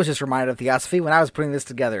 Because I was just reminded of Theosophy when I was putting this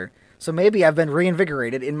together. So maybe I've been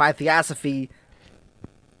reinvigorated in my Theosophy.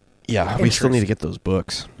 Yeah, we still need to get those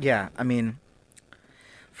books. Yeah, I mean,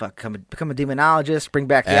 fuck, become a demonologist, bring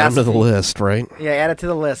back Add them Theosophy. to the list, right? Yeah, add it to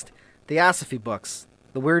the list. Theosophy books.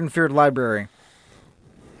 The Weird and Feared Library.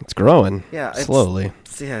 It's growing. Yeah, slowly.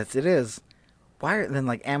 It is. Then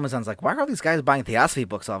like Amazon's like, why are all these guys buying Theosophy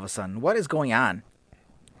books all of a sudden? What is going on?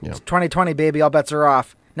 Yeah. It's 2020, baby. All bets are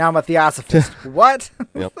off. Now I'm a Theosophist. What?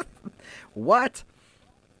 Yep. What?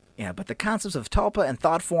 Yeah, but the concepts of tulpa and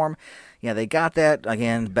thought form, yeah, they got that,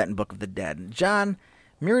 again, Tibetan Book of the Dead. John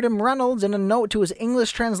Miriam Reynolds, in a note to his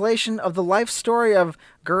English translation of the life story of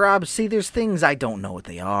Gurab, see, there's things I don't know what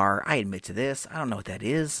they are. I admit to this. I don't know what that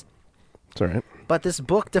is. It's all right. But this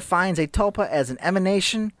book defines a tulpa as an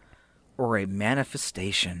emanation or a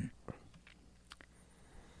manifestation.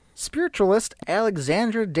 Spiritualist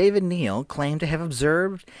Alexandra David Neal claimed to have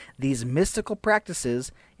observed these mystical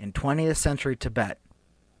practices in 20th century Tibet.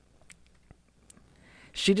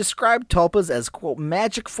 She described tulpas as, quote,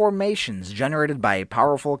 magic formations generated by a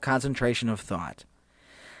powerful concentration of thought.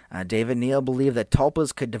 David Neal believed that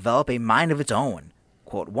tulpas could develop a mind of its own.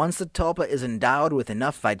 Quote, once the tulpa is endowed with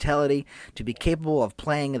enough vitality to be capable of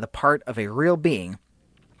playing the part of a real being,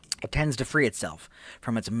 it tends to free itself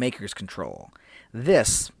from its maker's control.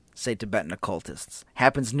 This, say Tibetan occultists,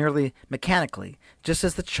 happens nearly mechanically, just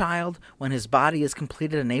as the child, when his body is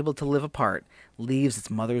completed and able to live apart, leaves its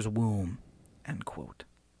mother's womb. End quote.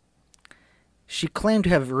 She claimed to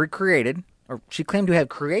have created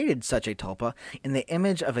such a tulpa in the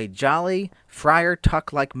image of a jolly, Friar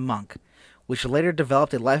Tuck-like monk, which later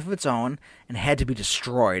developed a life of its own and had to be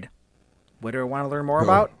destroyed. What do I want to learn more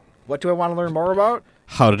about? What do I want to learn more about?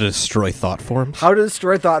 How to destroy thought forms? How to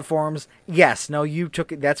destroy thought forms. Yes. No, you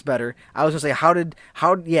took it. That's better. I was going to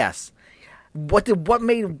say, yes.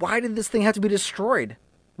 Why did this thing have to be destroyed?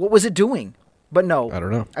 What was it doing? But no. I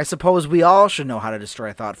don't know. I suppose we all should know how to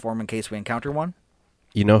destroy a thought form in case we encounter one.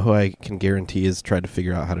 You know who I can guarantee has tried to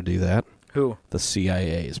figure out how to do that? Who? The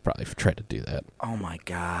CIA has probably tried to do that. Oh my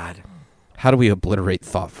God. How do we obliterate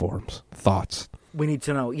thought forms? Thoughts. We need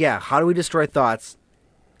to know. Yeah, how do we destroy thoughts?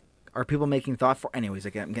 Are people making thought for? Anyways,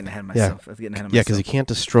 I'm getting ahead of myself. Yeah, because you can't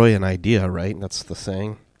destroy an idea, right? That's the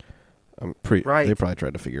saying. Right. They probably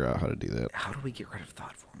tried to figure out how to do that. How do we get rid of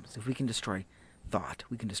thought forms? If we can destroy thought,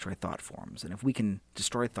 we can destroy thought forms. And if we can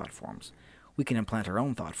destroy thought forms, we can implant our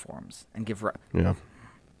own thought forms and give... Yeah.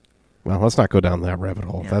 Well, let's not go down that rabbit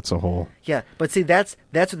hole. Yeah. That's a whole... Yeah, but see, that's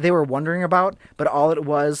what they were wondering about, but all it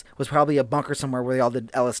was probably a bunker somewhere where they all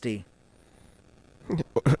did LSD.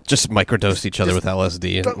 Just microdosed each other with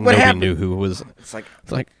LSD, and What nobody happened? knew who was... It's like,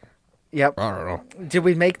 Yep. I don't know. Did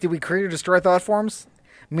we create or destroy thought forms?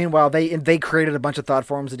 Meanwhile, they created a bunch of thought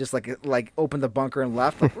forms and just like opened the bunker and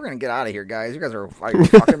left. Like, we're gonna get out of here, guys. You guys are out of your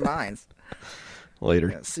fucking minds. Later.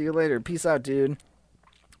 Yeah, see you later. Peace out, dude.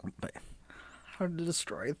 But how to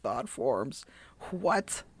destroy thought forms?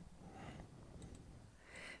 What?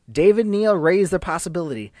 David Neal raised the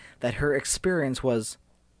possibility that her experience was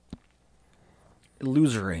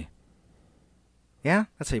illusory. Yeah,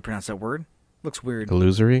 that's how you pronounce that word. Looks weird.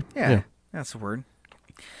 Illusory? Yeah, that's the word.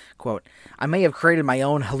 Quote, I may have created my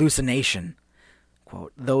own hallucination.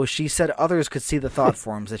 Quote, though she said others could see the thought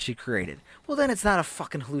forms that she created. Well, then it's not a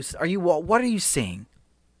fucking hallucination. What are you seeing?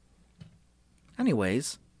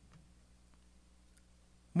 Anyways.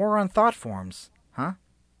 More on thought forms, huh?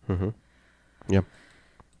 Mm-hmm. Yep.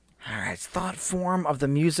 All right, thought form of the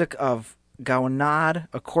music of Gaunod,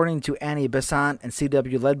 according to Annie Besant and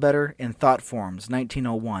C.W. Ledbetter in Thought Forms,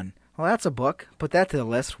 1901. Well, that's a book. Put that to the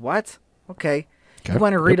list. What? Okay. You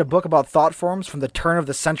want to read a book about thought forms from the turn of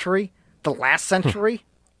the century? The last century?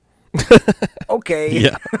 Okay.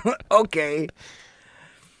 Yeah. Okay.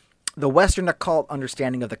 The Western occult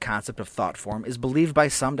understanding of the concept of thought form is believed by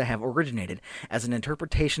some to have originated as an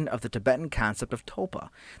interpretation of the Tibetan concept of tulpa.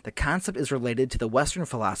 The concept is related to the Western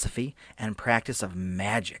philosophy and practice of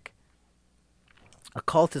magic.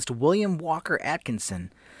 Occultist William Walker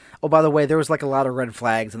Atkinson. Oh, by the way, there was like a lot of red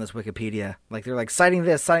flags in this Wikipedia. Like they're like citing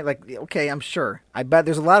this, citing like, okay, I'm sure. I bet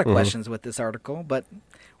there's a lot of questions with this article, but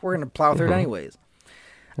we're going to plow through it anyways.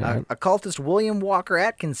 Occultist William Walker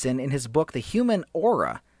Atkinson, in his book The Human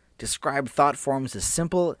Aura, described thought forms as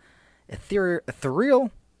simple,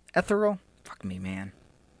 ethereal. Fuck me, man.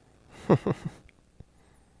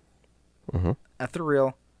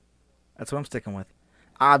 Ethereal. That's what I'm sticking with.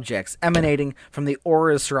 Objects emanating from the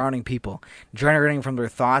auras surrounding people, generating from their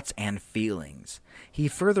thoughts and feelings. He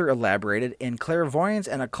further elaborated in Clairvoyance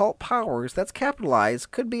and Occult Powers, that's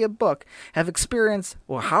capitalized, could be a book, how experienced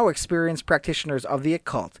practitioners of the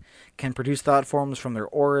occult can produce thought forms from their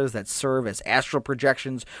auras that serve as astral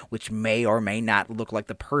projections, which may or may not look like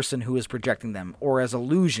the person who is projecting them, or as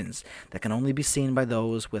illusions that can only be seen by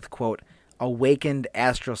those with, quote, awakened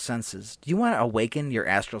astral senses. Do you want to awaken your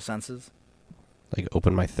astral senses? Like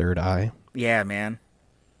open my third eye? Yeah, man.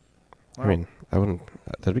 Well, I mean, I wouldn't.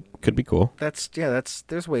 Could be cool.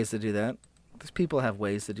 There's ways to do that. There's people have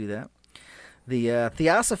ways to do that. The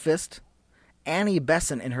Theosophist Annie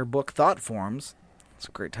Besant, in her book Thought Forms, it's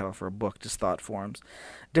a great title for a book, just Thought Forms,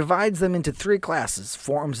 divides them into three classes: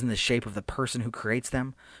 forms in the shape of the person who creates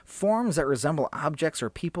them, forms that resemble objects or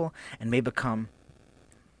people and may become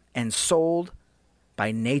ensouled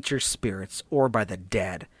by nature's spirits or by the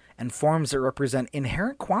dead, and forms that represent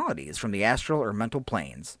inherent qualities from the astral or mental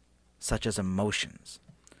planes, such as emotions.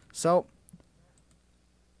 So,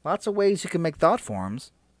 lots of ways you can make thought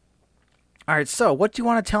forms. Alright, so what do you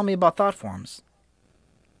want to tell me about thought forms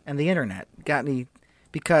and the internet? Got any?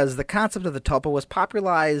 Because the concept of the tulpa was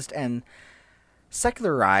popularized and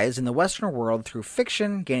secularized in the Western world through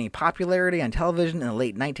fiction, gaining popularity on television in the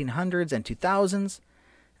late 1900s and 2000s.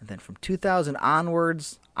 And then from 2000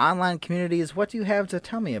 onwards, online communities. What do you have to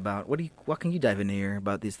tell me about? What can you dive into here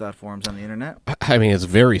about these thought forms on the internet? I mean, it's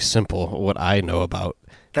very simple what I know about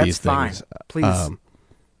these things. Please.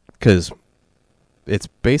 Because it's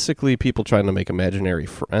basically people trying to make imaginary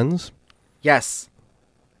friends. Yes.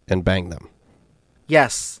 And bang them.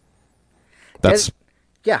 Yes. That's...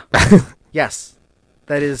 Yeah. Yes.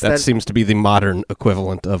 That seems to be the modern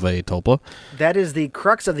equivalent of a tulpa. That is the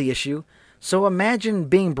crux of the issue. So imagine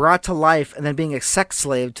being brought to life and then being a sex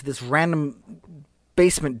slave to this random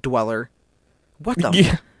basement dweller. What the?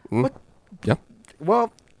 Yeah. What? Yeah.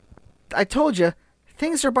 Well, I told you,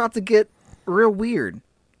 things are about to get real weird.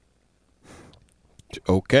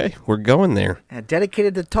 Okay, we're going there.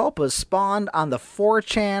 Dedicated to tulpas spawned on the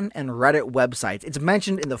 4chan and Reddit websites. It's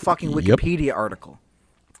mentioned in the fucking Wikipedia article.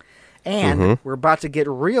 And we're about to get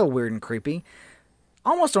real weird and creepy.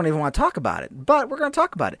 Almost don't even want to talk about it, but we're going to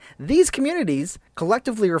talk about it. These communities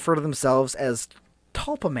collectively refer to themselves as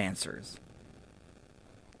tulpamancers.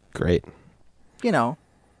 Great. You know,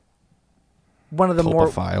 one of the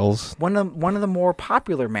Tulpaphiles. one of the more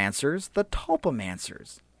popular mancers, the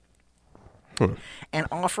tulpamancers, and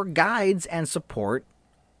offer guides and support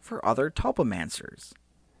for other tulpamancers.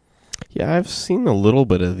 Yeah, I've seen a little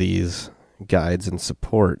bit of these guides and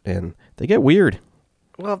support, and they get weird.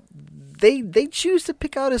 Well, they choose to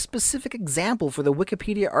pick out a specific example for the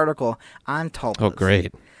Wikipedia article on tulpas. Oh,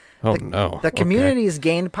 great. Oh, no. The community has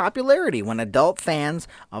gained popularity when adult fans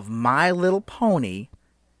of My Little Pony...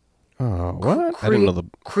 Oh, what? I didn't know the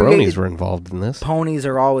bronies were involved in this. Ponies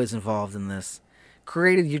are always involved in this.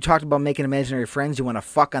 created, you talked about making imaginary friends you want to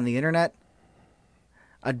fuck on the internet.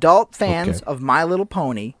 Adult fans of My Little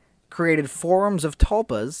Pony created forums for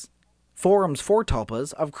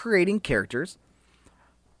tulpas of creating characters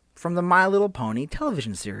from the My Little Pony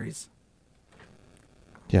television series.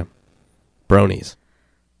 Yeah. Bronies.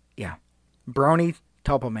 Yeah. Brony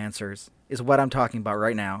tulpamancers is what I'm talking about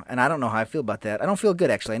right now, and I don't know how I feel about that. I don't feel good,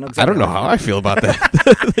 actually. I know exactly. I don't know how I feel about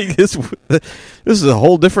that. This is a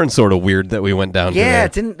whole different sort of weird that we went down to. Yeah,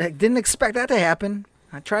 didn't expect that to happen.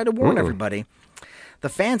 I tried to warn everybody. The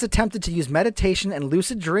fans attempted to use meditation and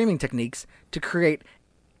lucid dreaming techniques to create,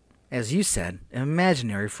 as you said,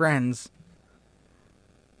 imaginary friends.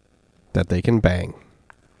 That they can bang.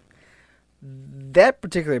 That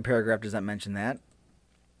particular paragraph does not mention that.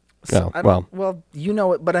 So well, you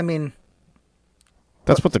know it, but I mean,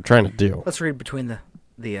 that's what they're trying to do. Let's read between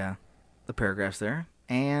the paragraphs there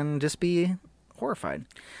and just be horrified.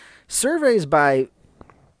 Surveys by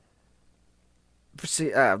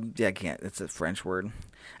I can't. It's a French word.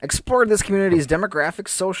 Explored this community's demographic,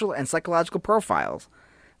 social, and psychological profiles.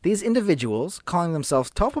 These individuals, calling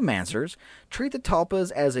themselves tulpamancers, treat the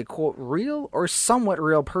tulpas as a, quote, real or somewhat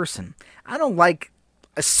real person. I don't like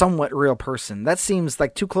a somewhat real person. That seems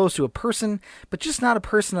like too close to a person, but just not a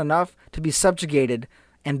person enough to be subjugated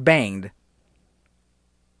and banged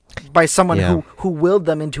by someone who willed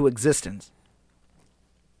them into existence.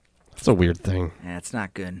 That's a weird thing. Yeah, it's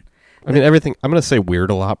not good. I mean, everything. I'm going to say weird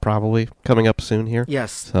a lot probably coming up soon here.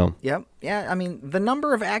 Yes. So. Yep. Yeah. I mean, the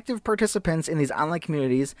number of active participants in these online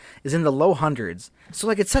communities is in the low hundreds. So,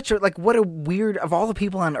 like, it's such a what a weird, of all the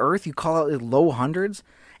people on Earth, you call it low hundreds,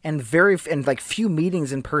 and few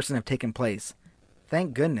meetings in person have taken place.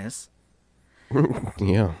 Thank goodness.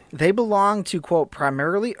 Yeah. They belong to, quote,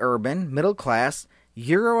 primarily urban, middle class,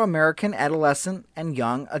 Euro-American adolescent and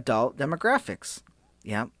young adult demographics.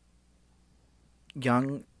 Yep.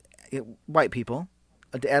 Young white people,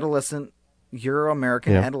 adolescent,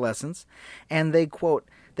 Euro-American adolescents, and they, quote,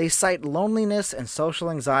 they cite loneliness and social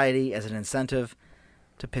anxiety as an incentive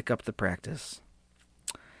to pick up the practice.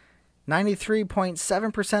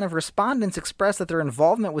 93.7% of respondents expressed that their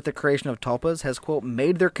involvement with the creation of tulpas has, quote,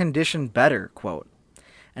 made their condition better, quote,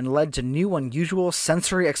 and led to new unusual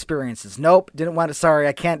sensory experiences. Nope, didn't want it. Sorry,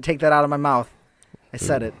 I can't take that out of my mouth. I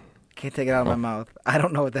said it. Can't take it out of my mouth. I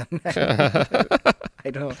don't know what that meant. I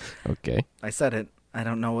don't. Okay. I said it. I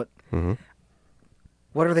don't know what. Mm-hmm.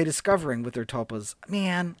 What are they discovering with their tulpas?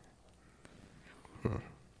 Man.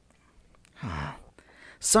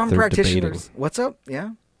 Some They're practitioners. debating. What's up?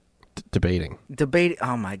 Yeah? Debating.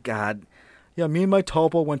 Oh, my God. Yeah, me and my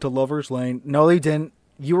tulpa went to Lover's Lane. No, they didn't.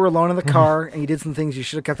 You were alone in the car, and you did some things you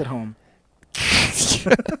should have kept at home.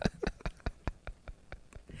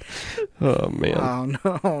 Oh, man.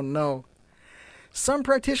 Oh, no. Some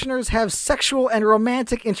practitioners have sexual and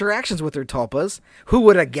romantic interactions with their tulpas. Who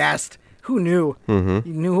would have guessed? Who knew? Mm-hmm.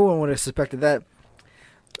 You knew. Who would have suspected that?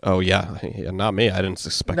 Oh, yeah. Not me. I didn't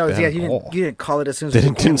suspect that you at all. You didn't call it as soon as they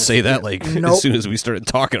didn't say that nope. as soon as we started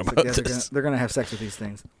talking about this. They're going to have sex with these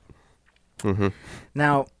things. Mm-hmm.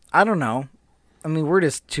 Now, I don't know. I mean, we're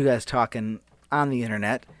just two guys talking on the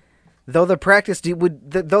internet. Though the practice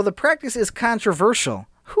is controversial.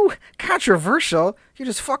 Who? Controversial? You're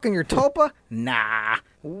just fucking your tulpa? Nah.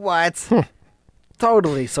 What?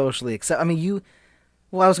 Totally socially accept. I mean,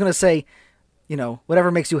 I was going to say, whatever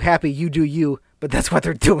makes you happy, you do you, but that's what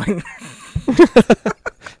they're doing.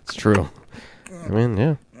 It's true. I mean,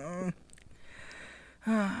 yeah.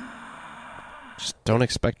 Just don't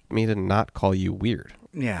expect me to not call you weird.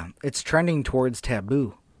 Yeah. It's trending towards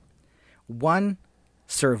taboo. One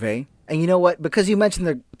survey. And you know what? Because you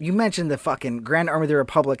mentioned the fucking Grand Army of the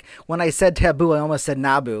Republic. When I said taboo, I almost said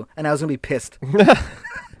Naboo, and I was gonna be pissed. It's like,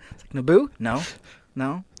 Naboo? No.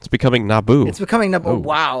 It's becoming Naboo. It's becoming Naboo. Oh.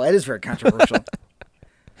 Wow, that is very controversial.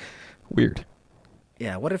 Weird.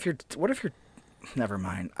 Yeah. What if you're? Never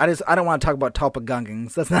mind. I don't want to talk about tulpa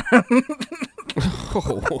gungings. That's not.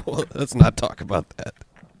 Let's not talk about that.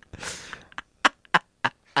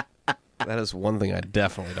 That is one thing I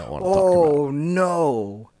definitely don't want to talk about. Oh,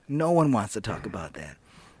 no. No one wants to talk about that.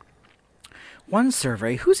 One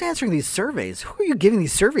survey. Who's answering these surveys? Who are you giving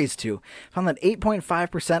these surveys to? Found that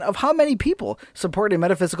 8.5% of how many people support a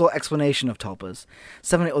metaphysical explanation of tulpas.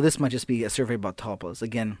 This might just be a survey about tulpas.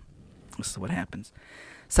 Again, this is what happens.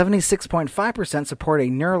 76.5% support a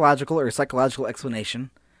neurological or psychological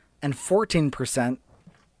explanation, and 14%,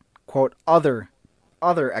 quote, other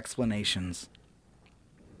explanations.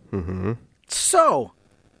 Mm-hmm. So,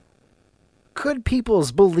 could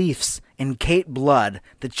people's beliefs in Kate Blood,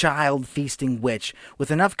 the child-feasting witch,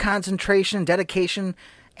 with enough concentration, dedication,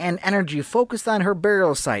 and energy focused on her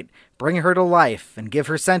burial site, bring her to life and give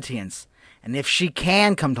her sentience. And if she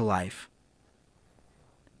can come to life,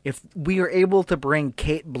 if we are able to bring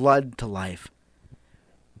Kate Blood to life,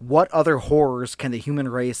 what other horrors can the human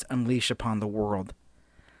race unleash upon the world?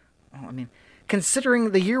 Oh, I mean, considering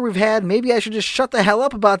the year we've had, maybe I should just shut the hell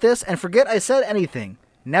up about this and forget I said anything.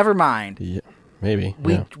 Never mind. Yeah, maybe.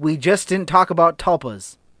 We just didn't talk about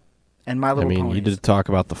tulpas and My Little Ponies. You did talk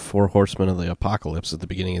about the 4 horsemen of the apocalypse at the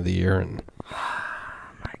beginning of the year, and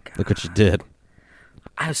my God. Look what you did.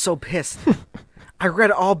 I was so pissed. I read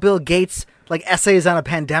all Bill Gates essays on a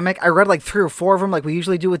pandemic. I read 3 or 4 of them like we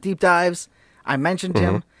usually do with deep dives. I mentioned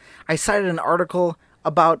him. I cited an article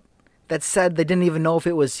that said they didn't even know if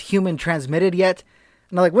it was human transmitted yet.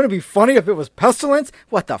 And I'm like, wouldn't it be funny if it was pestilence?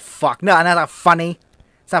 What the fuck? No, not funny.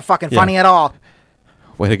 It's not fucking funny at all.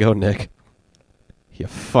 Way to go, Nick. You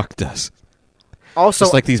fucked us. Also,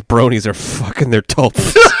 just like these bronies are fucking their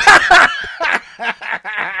tulpas.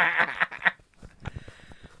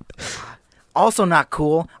 Also not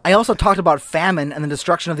cool. I also talked about famine and the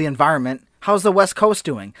destruction of the environment. How's the West Coast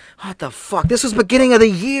doing? What the fuck? This was beginning of the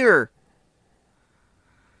year.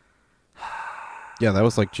 Yeah, that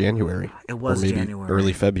was January. It was maybe January.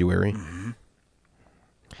 Early February. Mm-hmm.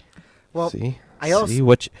 Well,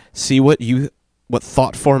 see what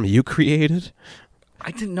thought form you created?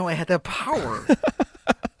 I didn't know I had that power.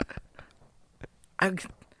 I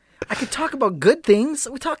could talk about good things.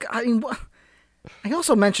 I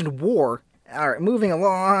also mentioned war. All right, moving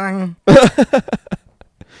along.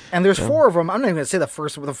 And there's 4 of them. I'm not even going to say the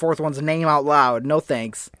 4th one's name out loud. No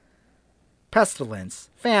thanks. Pestilence,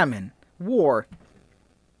 famine, war,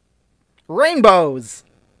 rainbows.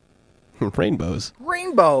 Rainbows.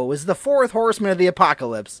 Rainbow is the 4th horseman of the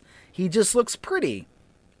apocalypse. He just looks pretty.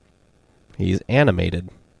 He's animated.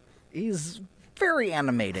 He's very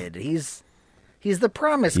animated. He's the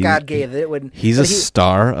promise God gave it when he's a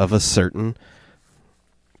star of a certain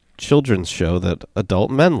children's show that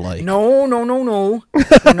adult men like. No,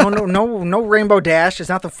 Rainbow Dash is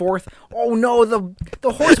not the 4th. Oh no,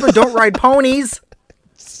 the horsemen don't ride ponies.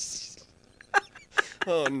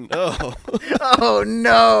 Oh no. Oh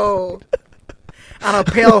no. On a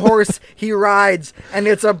pale horse he rides, and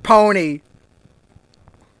it's a pony.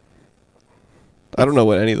 I don't know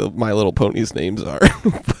what any of the My Little Ponies names are.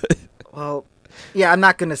 But. Well, yeah,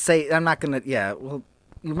 well,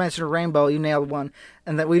 you mentioned a rainbow, you nailed one,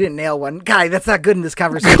 and that we didn't nail one. Guy, that's not good in this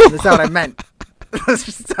conversation. That's not what I meant.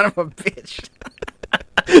 Son of a bitch.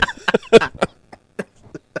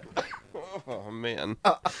 Oh, man.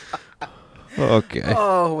 Okay.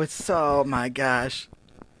 Oh my gosh.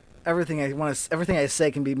 Everything I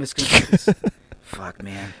say can be misconstrued. Fuck,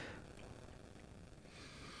 man.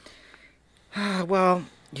 Well,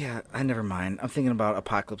 yeah, never mind. I'm thinking about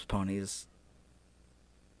apocalypse ponies.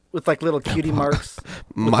 With little cutie marks.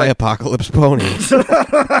 My apocalypse pony.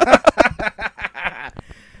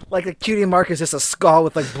 A cutie mark is just a skull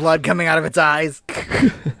with blood coming out of its eyes.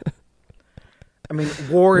 I mean,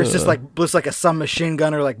 war is just like a submachine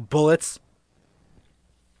gun or bullets.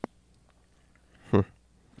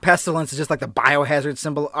 Pestilence is just the biohazard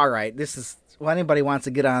symbol. All right, anybody wants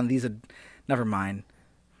to get on these. Never mind.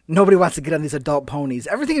 Nobody wants to get on these adult ponies.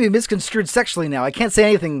 Everything can be misconstrued sexually now. I can't say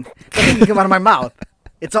anything. Nothing can come out of my mouth.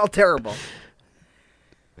 It's all terrible.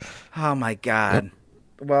 Oh, my God.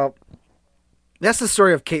 Yep. Well, that's the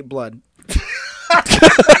story of Kate Blood.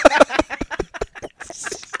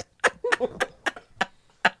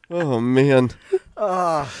 Oh, man.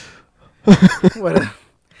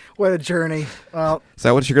 What a journey. Well, is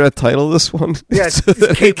that what you're going to title this one? Yeah, it's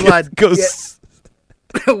Kate Blood. Goes... Yeah.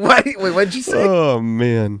 Wait, what'd you say? Oh,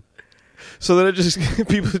 man. So then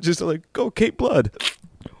people just go Kate Blood.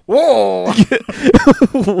 Whoa!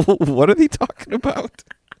 What are they talking about?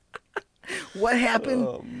 What happened?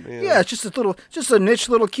 Oh, man. Yeah, it's just a niche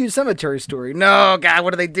little cute cemetery story. No, God,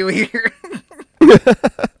 what do they do here?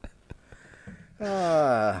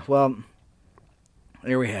 Well,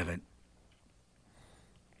 there we have it.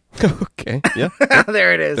 Okay, yeah.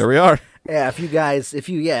 There it is. There we are. Yeah, if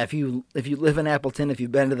you live in Appleton, if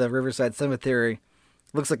you've been to the Riverside Cemetery, it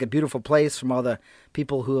looks like a beautiful place from all the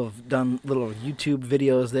people who have done little YouTube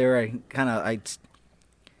videos there.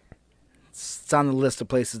 It's on the list of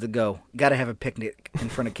places to go. Got to have a picnic in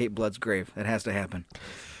front of Kate Blood's grave. That has to happen.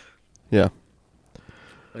 Yeah.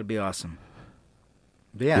 That'd be awesome.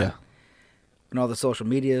 But yeah. And all the social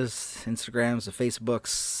medias, Instagrams, the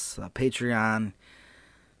Facebooks, Patreon.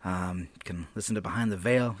 You can listen to Behind the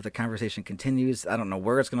Veil. The conversation continues. I don't know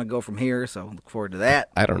where it's going to go from here, so look forward to that.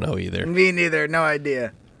 I don't know either. Me neither. No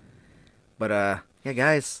idea. But, yeah,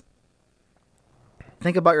 guys.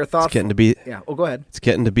 think about your thought. It's getting to be. Yeah. Oh, go ahead. It's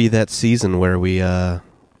getting to be that season where we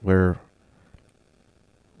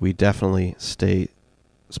definitely stay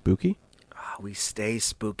spooky. We stay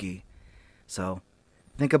spooky. So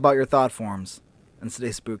think about your thought forms and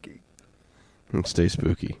stay spooky. And stay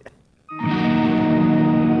spooky.